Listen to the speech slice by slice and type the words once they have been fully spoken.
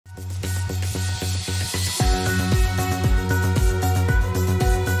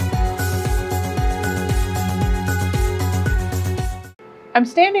I'm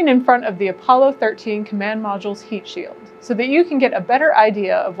standing in front of the Apollo 13 command module's heat shield so that you can get a better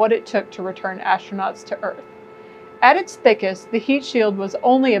idea of what it took to return astronauts to Earth. At its thickest, the heat shield was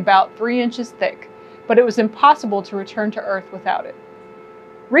only about 3 inches thick, but it was impossible to return to Earth without it.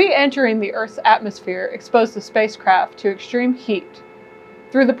 Re-entering the Earth's atmosphere exposed the spacecraft to extreme heat.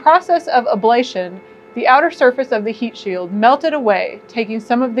 Through the process of ablation, the outer surface of the heat shield melted away, taking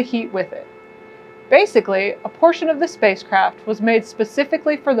some of the heat with it. Basically, a portion of the spacecraft was made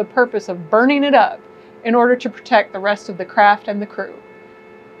specifically for the purpose of burning it up in order to protect the rest of the craft and the crew.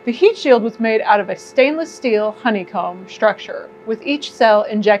 The heat shield was made out of a stainless steel honeycomb structure, with each cell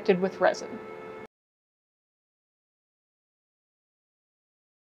injected with resin.